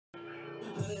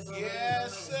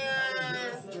Yes, sir.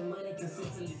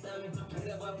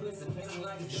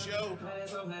 Show.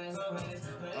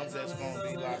 I'm just gonna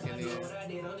be locking in.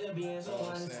 You know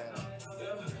what I'm saying?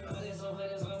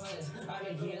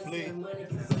 Please.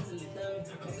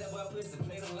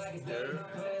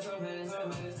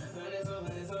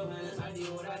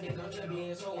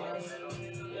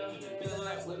 Feeling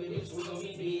like what it is, we gon' be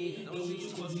big. Don't see you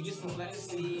close, you get some like a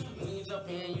seed. When you jump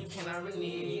in, you cannot renege.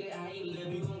 Get it how you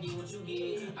live, you gon' get what you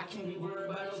get. I can't be worried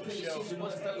about no crazy shit, you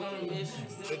must stuck on a mission.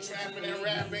 The trapping and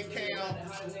rapping cam.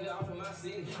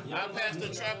 I passed the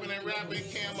trapping and rapping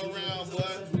cam around,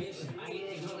 boy.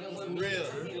 Real.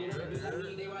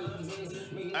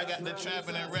 I got the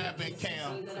trapping and rapping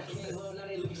cam.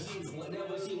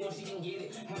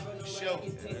 Show.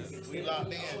 We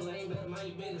locked in.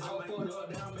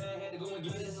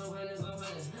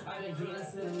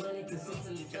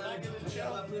 Can I get a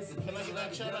cheddar? Can I get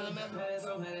that cheddar in there?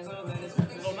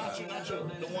 No, not you, not you.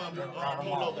 The one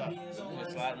Polo got.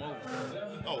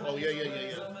 Oh, yeah.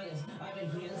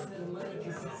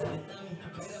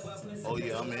 Oh,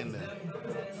 yeah, I'm in there.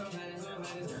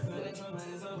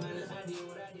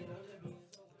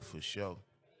 For sure.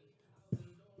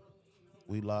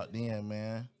 We locked in,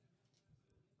 man.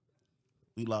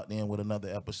 We locked in with another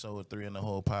episode of 3 in the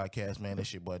Hole podcast, man.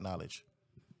 This your boy Knowledge.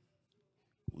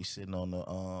 We sitting on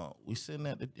the we sitting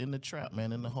in the trap,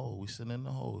 man, in the hole. We sitting in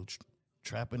the hole,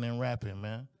 trapping and rapping,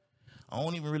 man. I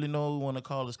don't even really know what we want to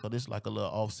call this because it's like a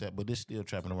little offset, but it's still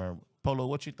trapping and rapping. Polo,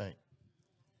 what you think?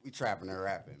 We trapping and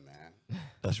rapping, man.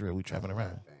 That's real. We trapping and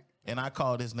rapping. And I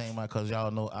call this name out because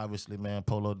y'all know, obviously, man,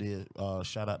 Polo did.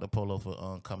 Shout out to Polo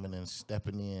for coming and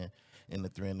stepping in the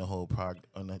 3 in the Hole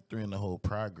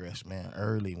progress, man,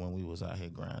 early when we was out here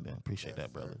grinding. Appreciate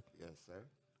that, brother. Yes, sir.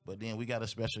 But then we got a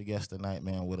special guest tonight,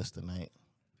 man, with us tonight.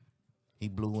 He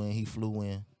flew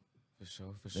in. For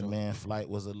sure. The man flight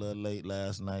was a little late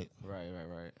last night. Right.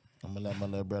 I'm gonna let my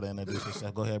little brother introduce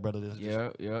himself. Go ahead, brother. Yeah,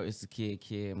 it's the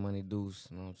kid, Money Deuce.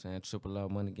 You know what I'm saying? Triple R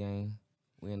Money Gang.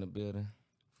 We in the building.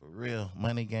 For real,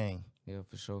 Money Gang. Yeah,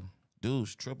 for sure.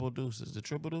 Deuce, triple deuce. Is it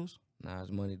triple deuce? Nah,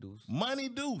 it's Money Deuce. Money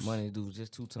Deuce. Money Deuce,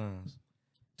 just 2 times.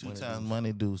 Two times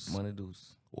Money Deuce. Money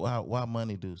Deuce. Why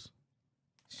Money Deuce?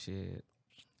 Shit.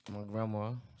 My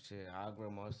grandma, our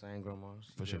grandma, same grandma.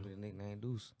 She For sure. gave me the nickname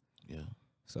Deuce. Yeah.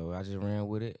 So I just ran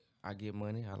with it. I get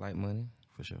money. I like money.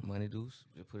 For sure. Money Deuce.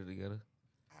 Just put it together.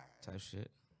 Type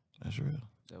shit. That's real.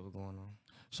 That was going on.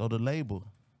 So the label,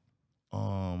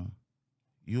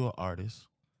 you're an artist.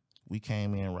 We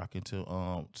came in rocking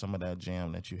to some of that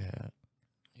jam that you had.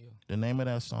 Yeah. The name of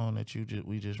that song that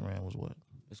we just ran was what?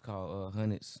 It's called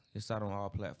Hundreds. It's out on all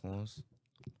platforms.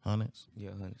 Hundreds? Yeah,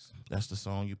 Hundreds. That's the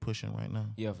song you pushing right now?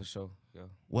 Yeah, for sure. Yeah.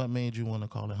 What made you want to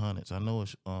call it Hundreds? I know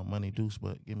it's Money Deuce,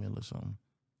 but give me a little something.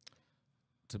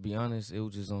 To be honest, it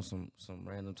was just on some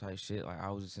random type shit. Like,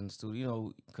 I was just in the studio, you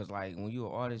know, because, like, when you're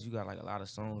an artist, you got, like, a lot of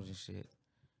songs and shit.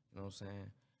 You know what I'm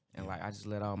saying? And, like, I just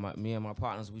let me and my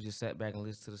partners, we just sat back and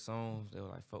listened to the songs. They were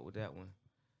like, fuck with that one.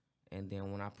 And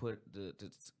then when I put the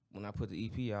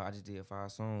EP out, I just did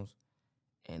 5 songs.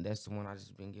 And that's the one I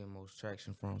just been getting most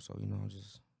traction from. So, you know,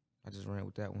 I just ran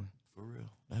with that one. For real.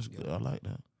 That's good. I like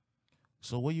that.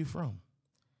 So where you from?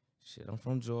 Shit, I'm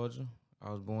from Georgia.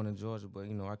 I was born in Georgia, but,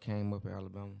 you know, I came up in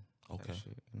Alabama. Okay.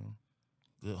 Shit, you know.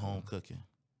 Good home cooking.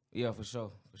 Yeah, for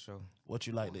sure. What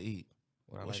you like to eat?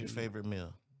 What's your favorite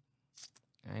meal?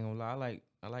 I ain't gonna lie,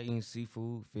 I like eating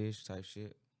seafood, fish type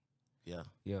shit. Yeah.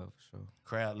 Yeah, for sure.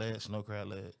 Crab legs, no crab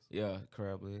legs? Yeah,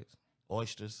 crab legs.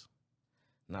 Oysters?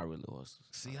 Not really oysters.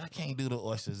 See, I can't do the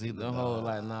oysters either. The whole,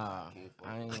 like, nah.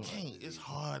 I can't. It's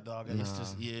hard, dog. And it's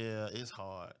just, it's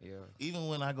hard. Yeah. Even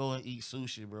when I go and eat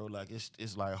sushi, bro, like,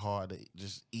 it's like hard to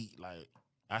just eat. Like,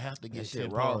 I have to get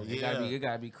shit raw. raw. It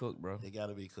gotta be cooked, bro. It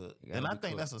gotta be cooked. And I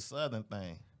think that's a Southern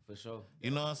thing. For sure.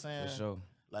 You know what I'm saying? For sure.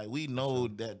 Like, we know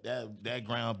that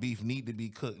ground beef need to be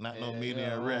cooked, not no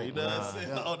medium rare. You know what I'm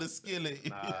saying? On the skillet.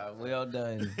 Nah, well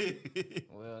done.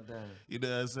 Well done. You know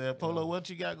what I'm saying? Polo, what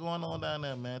you got going on down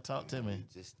there, man? Talk to me.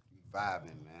 Just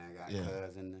vibing, man. Got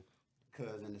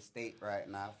cuz in the state right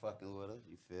now fucking with us.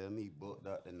 You feel me? Booked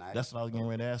up tonight. That's what I was getting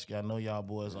ready to ask you. I know y'all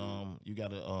boys, you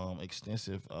got an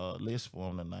extensive list for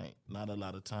them tonight. Not a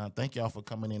lot of time. Thank y'all for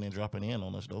coming in and dropping in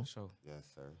on us, though. Sure. Yes,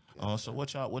 sir. Yes, so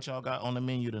what y'all got on the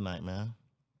menu tonight, man?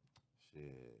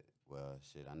 Shit. Well,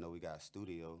 I know we got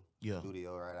studio. Yeah.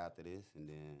 Studio right after this, and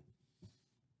then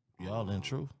y'all in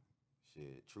Truth.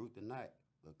 Shit, Truth tonight.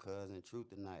 Little cousin Truth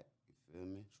tonight. You feel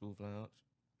me? Truth Lounge.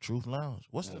 Truth Lounge.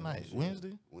 What's the night?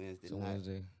 Wednesday? Wednesday It's night.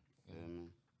 Wednesday. Feel me?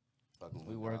 Fucking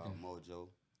We with working. Mojo.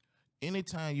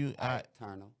 Anytime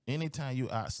you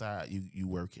outside, you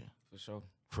working. For sure.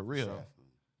 For real. Sure.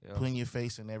 putting your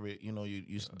face in every, you know,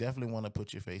 you definitely want to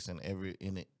put your face in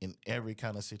every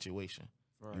kind of situation.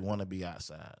 Right. You want to be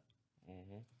outside.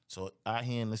 So out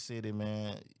here in the city,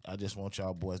 man, I just want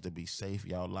y'all boys to be safe.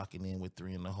 Y'all locking in with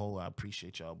 3 in the hole. I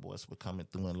appreciate y'all boys for coming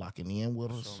through and locking in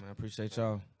with us. So, man, appreciate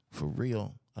y'all. For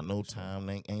real. I know time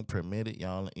ain't permitted.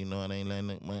 Y'all, you know, it ain't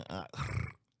letting it, man. I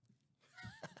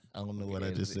don't know what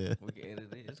I just said. We can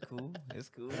edit it. It's cool. It's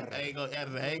cool. I ain't gonna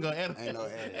edit it. Ain't no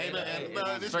edit.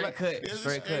 No, straight cut.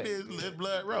 Straight cut. It's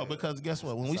blood raw. Because guess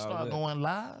what? When we start going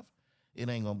live, it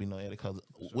ain't gonna be no edit. Because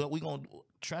what we gonna do,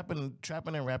 trapping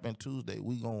and rapping Tuesday,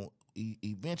 we gonna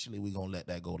eventually we gonna let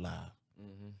that go live.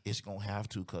 It's gonna have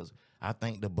to, because I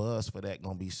think the buzz for that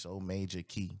gonna be so major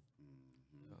key.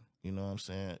 You know what I'm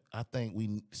saying? I think we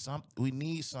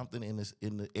need something in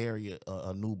the area,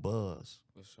 a new buzz.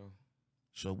 For sure.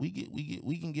 So we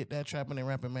can get that Trapping and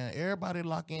Rapping, man. Everybody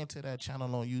lock into that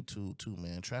channel on YouTube too,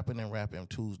 man. Trapping and Rapping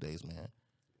Tuesdays, man.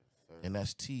 And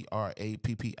that's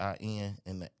TRAPPIN,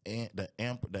 and the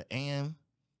and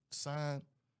sign,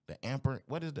 the amper.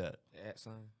 What is that? The at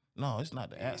sign. No, it's not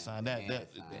the at sign. The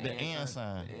and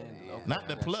sign. Not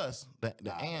the plus. The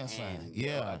and sign.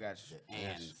 Yeah. I got you. The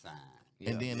and sign.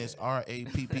 And then it's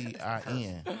RAPPIN.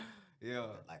 Yeah.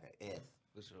 Like an S.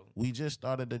 For sure. We just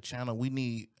started the channel.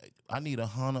 I need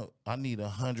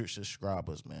 100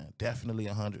 subscribers, man. Definitely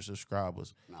 100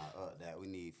 subscribers. Nah, that we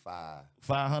need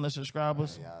 500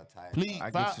 subscribers. Please,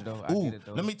 I get you though. I get it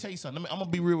though. Let me tell you something. I'm gonna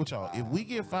be real with y'all. If we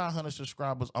get 500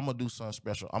 subscribers, I'm gonna do something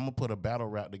special. I'm gonna put a battle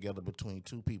rap together between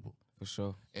 2 people. For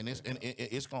sure. And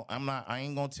it's gonna. I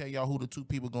ain't gonna tell y'all who the 2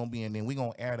 people gonna be, and then we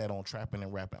gonna air that on Trapping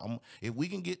and Rapping. If we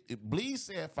can get, if BLEEZ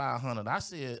said 500,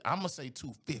 I'm gonna say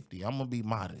 250. I'm gonna be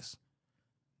modest.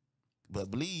 But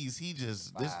BLEEZ, he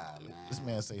just this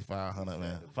man say 500,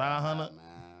 man. 500.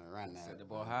 Run that. Set the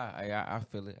ball high. I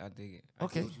feel it. I dig it. I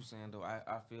get what you saying though.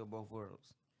 I feel both worlds.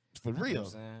 For real. You know what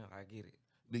I'm saying? I get it.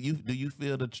 Do you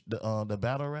feel the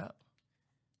battle rap?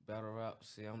 Battle rap.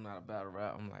 See, I'm not a battle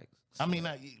rap. I'm like. I mean,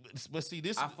 but see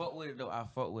this. I fuck with it though. I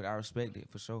fuck with it. I respect it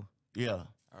for sure. Yeah.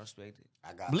 I respect it.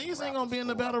 BLEEZ ain't gonna be in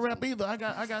the battle rap either. I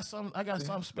got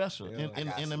something special in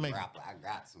the making. I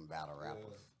got some battle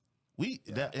rappers. You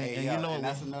know, and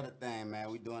that's another thing,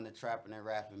 man. We doing the Trapping and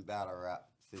Rapping battle rap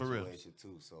situation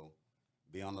too. So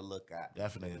be on the lookout.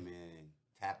 Definitely. Man,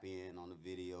 tap in on the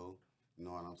video. You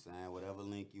know what I'm saying? Whatever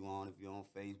link you on, if you're on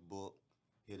Facebook,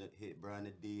 hit Brian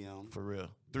the DM. For real.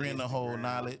 3 in the hole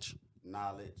knowledge.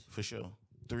 For sure.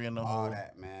 3 in the hole. All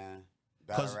that, man.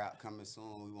 Battle rap coming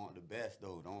soon. We want the best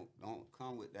though. Don't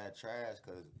come with that trash,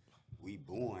 cause we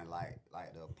booing like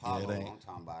the Apollo. I'm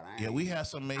talking about. We had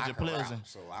some major players.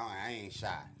 So I ain't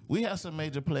shy. We had some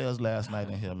major players last night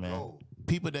in here, man.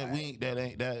 People that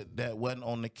that wasn't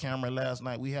on the camera last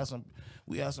night. We had some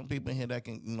people in here that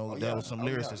can, you know, that was some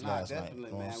lyricists last night. You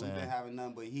know man. We've been having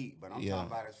nothing but heat. But I'm talking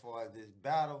about as far as this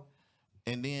battle.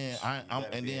 And then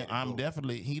I'm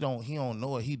definitely he don't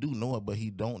know it. He do know it, but he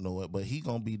don't know it. But he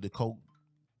gonna be the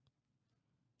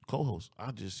co-host.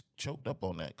 I just choked up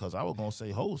on that because I was gonna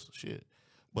say host shit,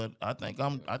 but I think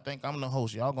I'm the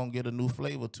host. Y'all gonna get a new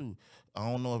flavor too.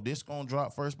 I don't know if this gonna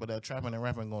drop first, but that Trapping and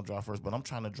Rapping gonna drop first. But I'm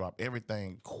trying to drop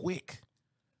everything quick,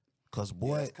 cause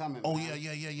boy, it's coming, oh man.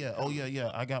 Yeah. Oh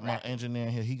yeah. I got my engineer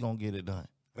here. He gonna get it done.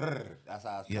 That's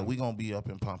how it's coming. We gonna be up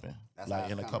and pumping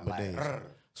in a couple days.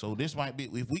 So this might be,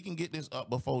 if we can get this up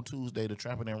before Tuesday, the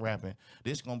Trapping and Rapping,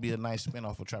 this gonna be a nice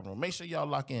spinoff of Trapping. Make sure y'all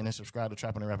lock in and subscribe to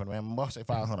Trapping and Rapping, man. I'm about to say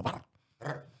 500.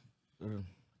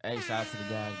 Hey, shout out to the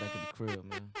guys back at the crib,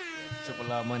 man.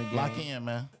 Triple R Money Gang. Lock in,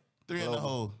 man. 3 in the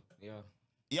hole. Yeah.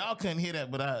 Y'all couldn't hear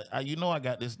that, but I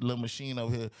got this little machine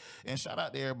over here. And shout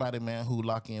out to everybody, man, who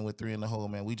lock in with 3 in the hole,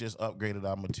 man. We just upgraded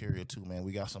our material too, man.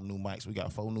 We got some new mics. We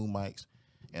got 4 new mics.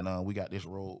 And we got this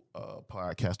Rode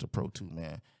Podcaster Pro 2,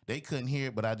 man. They couldn't hear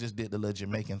it, but I just did the little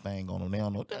Jamaican thing on them. They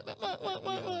don't know.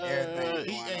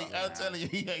 I'm telling you,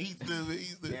 he's still.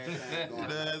 You know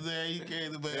what I'm saying? He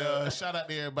crazy. But shout out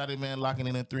to everybody, man, locking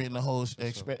in at 3 in the hole.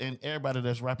 And everybody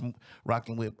that's rocking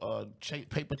with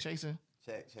paper chasing.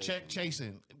 Check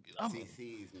chasing.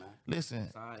 CCs, man. Listen,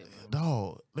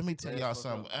 dog, let me tell y'all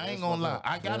something. I ain't gonna lie.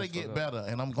 I gotta get better,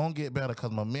 and I'm gonna get better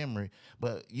because my memory.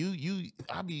 But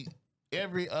I be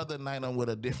every other night I'm with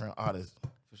a different artist.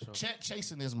 For sure. Check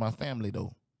chasing is my family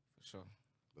though. For sure.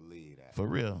 Believe that. For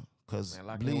real. Cause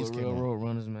BLEEZ real road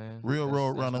runners, man.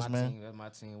 Road runners, man. That's my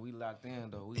team. We locked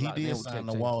in though. He did sign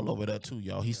the wall over there too,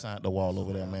 y'all. He signed the wall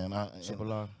over there, man.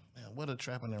 Triple R. Man, what a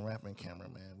Trapping and Rapping camera,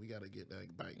 man. We gotta get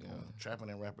that bike going. Trapping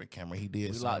and Rapping camera. He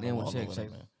did. We locked in with Check Chase,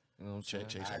 man. You know what I'm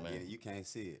saying? I get it. You can't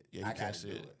see it. Yeah, you can't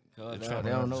see it. They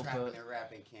don't know. Trapping and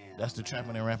Rapping cam. That's the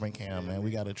Trapping and Rapping cam, man. We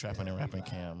got a Trapping and Rapping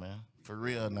cam, man. For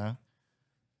real now.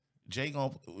 Jay,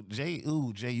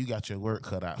 you got your work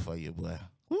cut out for you, boy.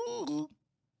 Woo.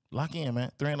 Lock in,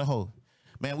 man. 3 in the hole.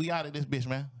 Man, we out of this bitch,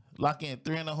 man. Lock in.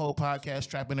 3 in the hole podcast,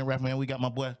 Trappin' and Rappin', man. We got my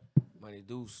boy. Money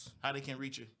Deuce. How they can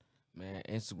reach you? Man,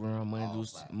 Instagram,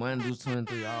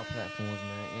 MONEYDEUCE23, all platforms,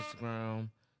 man. Instagram,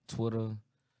 Twitter.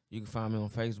 You can find me on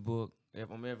Facebook.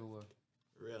 I'm everywhere.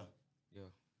 Real. Yeah.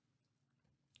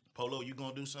 Polo, you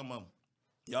gonna do some of them?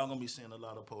 Y'all gonna be seeing a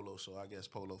lot of Polo, so I guess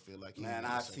Polo feel like Man,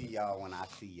 I see y'all when I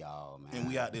see y'all, man. And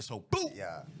we out this whole boot.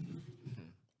 Yeah.